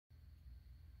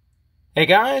Hey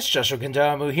guys, Joshua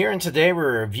Kandamu here, and today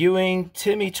we're reviewing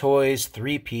Timmy Toys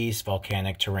 3-piece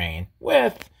volcanic terrain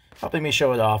with, helping me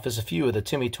show it off, is a few of the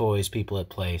Timmy Toys People at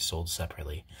Play sold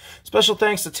separately. Special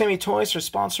thanks to Timmy Toys for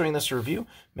sponsoring this review.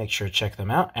 Make sure to check them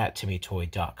out at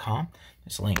timmytoy.com.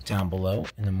 There's a link down below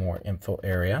in the more info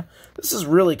area. This is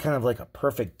really kind of like a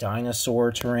perfect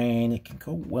dinosaur terrain. It can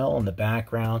go well in the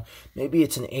background. Maybe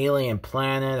it's an alien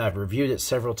planet. I've reviewed it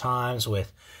several times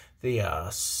with the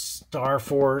Star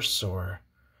Force or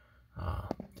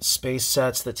space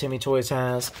sets that Timmy Toys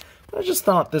has. I just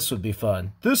thought this would be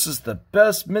fun. This is the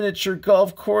best miniature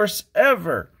golf course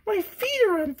ever. My feet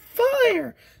are on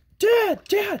fire. Dad,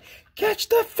 catch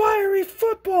that fiery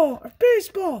football or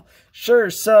baseball.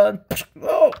 Sure, son.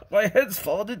 Oh, my head's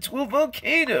fallen into a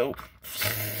volcano.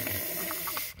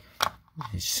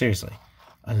 Seriously,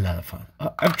 a lot of fun.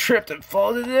 I've tripped and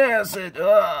fallen into acid.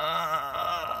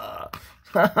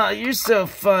 You're so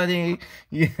funny.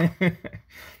 I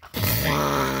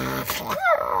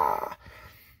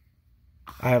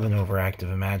have an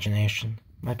overactive imagination.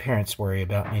 My parents worry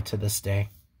about me to this day.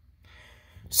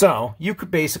 So, you could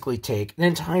basically take an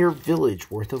entire village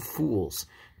worth of fools.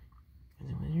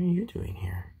 What are you doing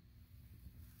here?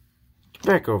 Get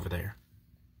back over there.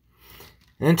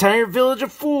 An entire village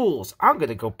of fools. I'm going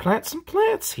to go plant some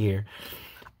plants here.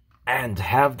 And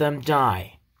have them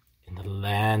die in the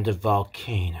land of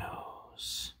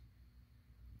volcanoes.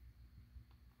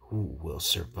 Who will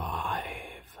survive?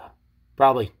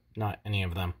 Probably not any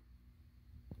of them.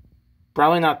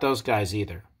 Probably not those guys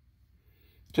either.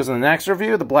 Because in the next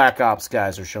review, the Black Ops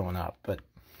guys are showing up. But,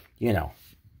 you know,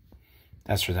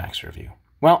 that's for the next review.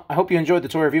 Well, I hope you enjoyed the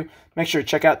toy review. Make sure to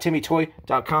check out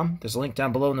timmytoy.com. There's a link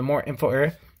down below in the more info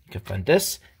area. You can find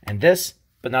this and this,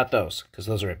 but not those, because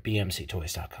those are at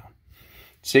bmctoys.com.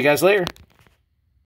 See you guys later.